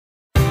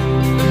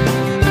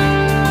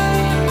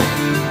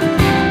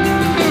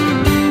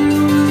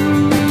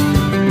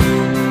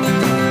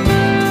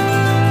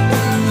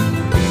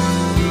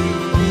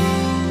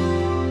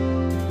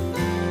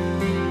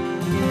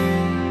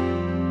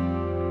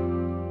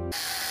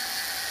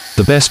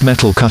The best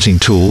metal cutting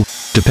tool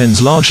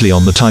depends largely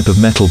on the type of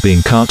metal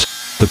being cut,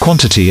 the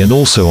quantity, and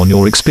also on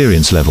your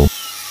experience level.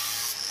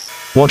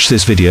 Watch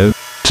this video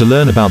to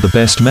learn about the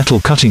best metal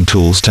cutting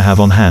tools to have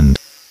on hand.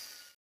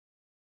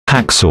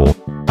 Hacksaw.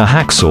 A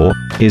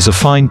hacksaw is a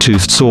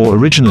fine-toothed saw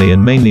originally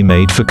and mainly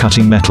made for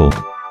cutting metal,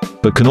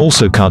 but can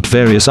also cut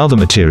various other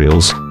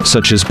materials,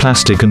 such as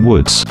plastic and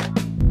woods.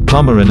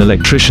 Plumber and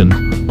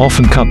electrician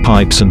often cut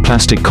pipes and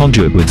plastic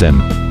conduit with them.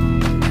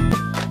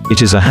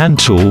 It is a hand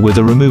tool with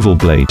a removal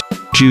blade.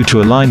 Due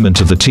to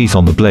alignment of the teeth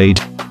on the blade,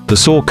 the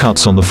saw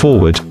cuts on the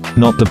forward,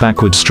 not the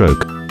backward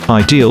stroke.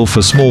 Ideal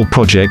for small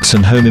projects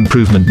and home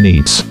improvement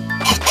needs.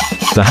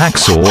 The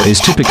hacksaw is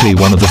typically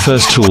one of the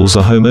first tools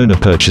a homeowner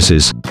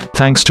purchases,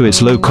 thanks to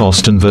its low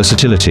cost and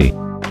versatility.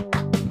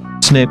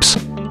 Snips.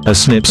 A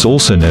snips,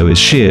 also known as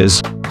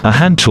shears, are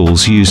hand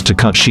tools used to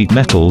cut sheet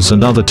metals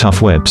and other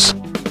tough webs.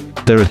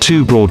 There are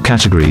two broad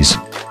categories: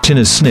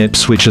 tinner's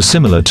snips, which are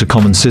similar to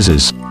common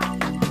scissors,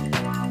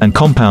 and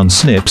compound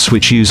snips,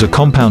 which use a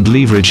compound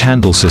leverage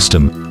handle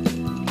system.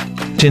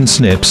 Tin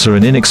snips are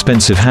an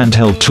inexpensive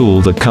handheld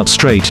tool that cuts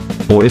straight,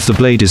 or if the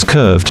blade is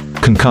curved,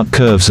 can cut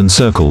curves and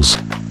circles.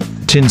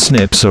 Tin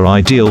snips are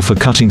ideal for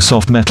cutting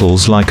soft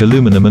metals like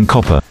aluminum and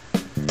copper,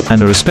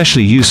 and are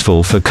especially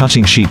useful for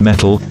cutting sheet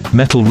metal,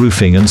 metal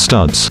roofing and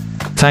studs.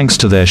 Thanks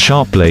to their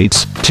sharp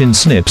blades, tin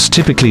snips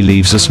typically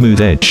leaves a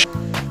smooth edge.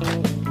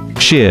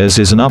 Shears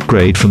is an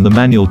upgrade from the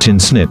manual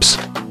tin snips.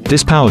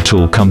 This power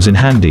tool comes in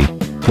handy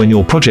when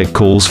your project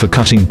calls for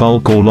cutting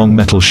bulk or long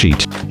metal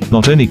sheet.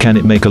 Not only can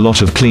it make a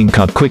lot of clean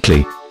cut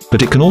quickly,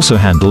 but it can also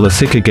handle a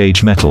thicker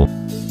gauge metal.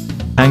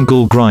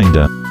 Angle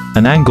grinder.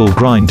 An angle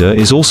grinder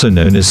is also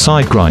known as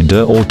side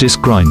grinder or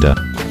disc grinder.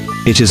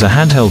 It is a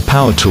handheld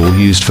power tool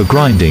used for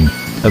grinding,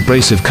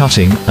 abrasive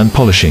cutting, and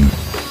polishing.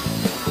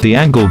 The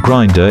angle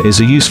grinder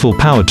is a useful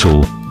power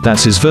tool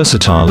that's as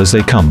versatile as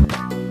they come.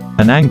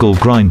 An angle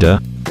grinder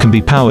can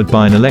be powered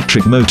by an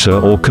electric motor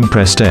or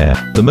compressed air.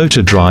 The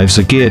motor drives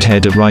a geared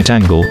head at right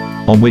angle,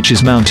 on which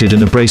is mounted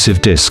an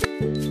abrasive disc,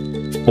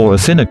 or a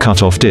thinner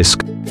cut-off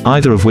disc,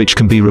 either of which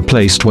can be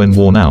replaced when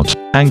worn out.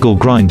 Angle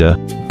grinder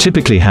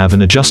typically have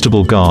an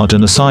adjustable guard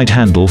and a side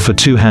handle for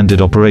two-handed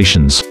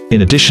operations,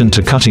 in addition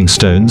to cutting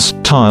stones,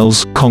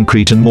 tiles,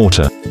 concrete and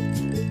mortar.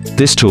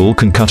 This tool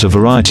can cut a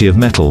variety of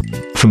metal,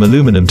 from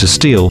aluminum to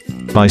steel,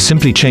 by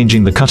simply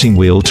changing the cutting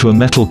wheel to a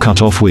metal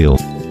cut-off wheel.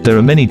 There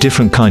are many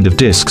different kinds of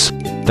discs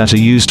that are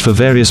used for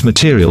various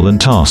material and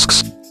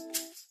tasks,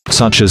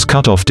 such as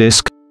cut-off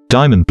disc,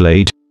 diamond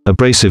blade,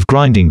 abrasive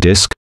grinding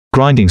disc,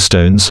 grinding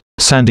stones,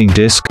 sanding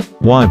disc,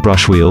 wire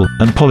brush wheel,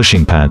 and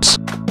polishing pads.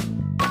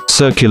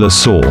 Circular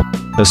saw.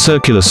 A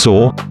circular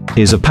saw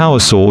is a power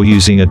saw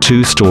using a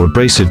toothed or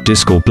abrasive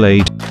disc or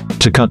blade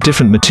to cut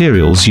different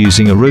materials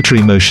using a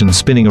rotary motion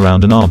spinning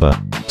around an arbor.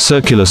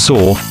 Circular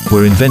saw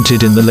were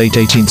invented in the late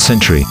 18th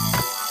century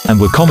and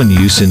were common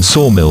use in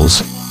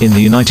sawmills in the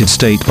United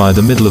States by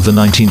the middle of the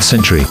 19th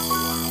century.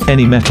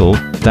 Any metal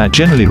that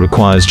generally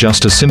requires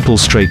just a simple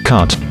straight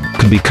cut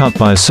can be cut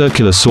by a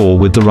circular saw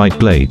with the right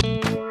blade.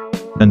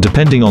 And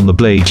depending on the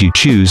blade you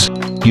choose,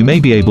 you may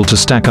be able to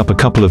stack up a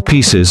couple of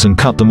pieces and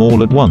cut them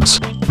all at once,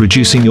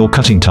 reducing your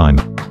cutting time.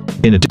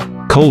 In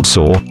addition, cold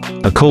saw.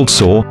 A cold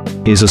saw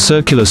is a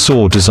circular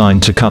saw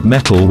designed to cut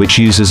metal which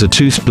uses a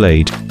toothed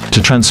blade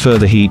to transfer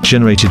the heat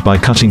generated by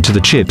cutting to the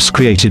chips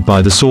created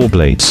by the saw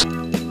blades,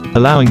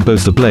 allowing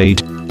both the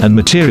blade and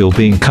material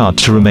being cut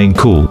to remain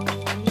cool.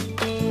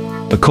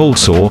 A cold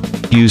saw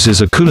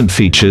uses a coolant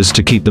features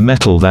to keep the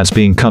metal that's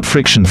being cut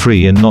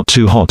friction-free and not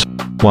too hot,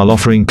 while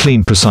offering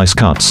clean, precise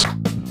cuts.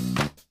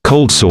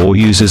 Cold saw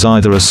uses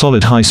either a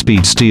solid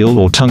high-speed steel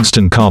or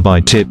tungsten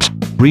carbide-tipped,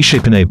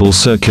 reshape-enabled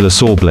circular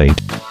saw blade.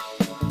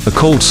 A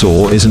cold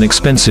saw is an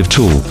expensive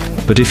tool,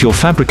 but if you're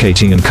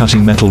fabricating and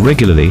cutting metal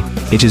regularly,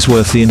 it is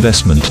worth the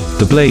investment.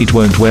 The blade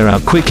won't wear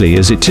out quickly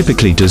as it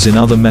typically does in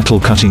other metal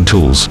cutting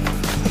tools,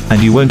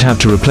 and you won't have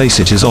to replace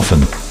it as often.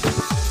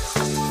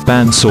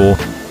 Bandsaw.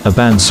 A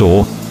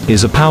bandsaw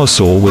is a power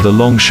saw with a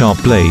long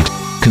sharp blade,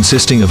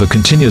 consisting of a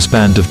continuous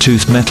band of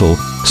toothed metal,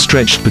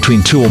 stretched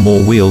between two or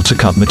more wheels to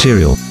cut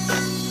material.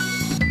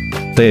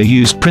 They are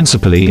used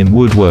principally in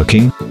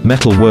woodworking,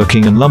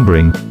 metalworking and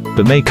lumbering,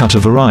 but may cut a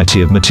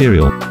variety of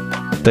material.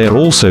 They are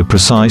also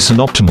precise and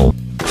optimal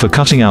for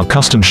cutting out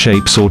custom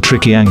shapes or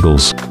tricky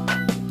angles.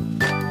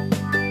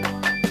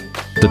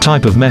 The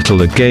type of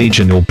metal at gauge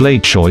and your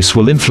blade choice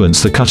will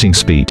influence the cutting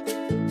speed.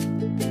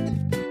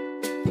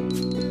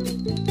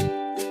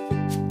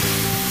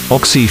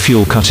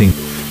 Oxyfuel cutting.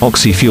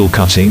 Oxyfuel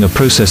cutting are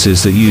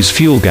processes that use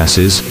fuel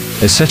gases,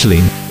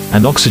 acetylene,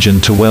 and oxygen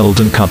to weld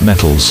and cut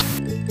metals.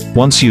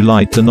 Once you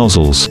light the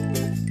nozzles,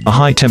 a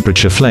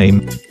high-temperature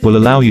flame will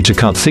allow you to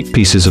cut thick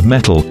pieces of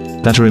metal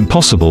that are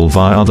impossible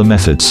via other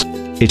methods.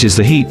 It is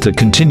the heat that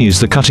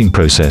continues the cutting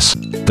process.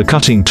 The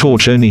cutting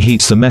torch only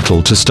heats the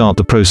metal to start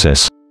the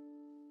process.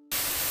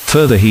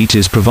 Further heat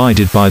is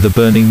provided by the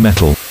burning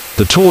metal.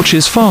 The torch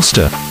is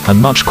faster and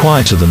much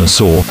quieter than a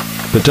saw,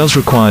 but does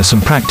require some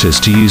practice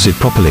to use it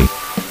properly.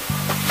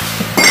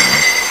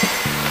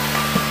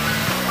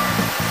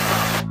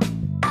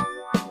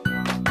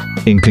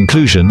 In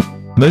conclusion,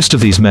 most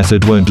of these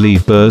methods won't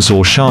leave burrs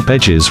or sharp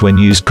edges when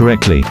used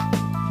correctly.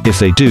 If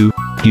they do,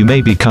 you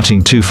may be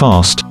cutting too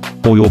fast,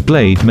 or your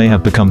blade may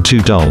have become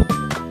too dull.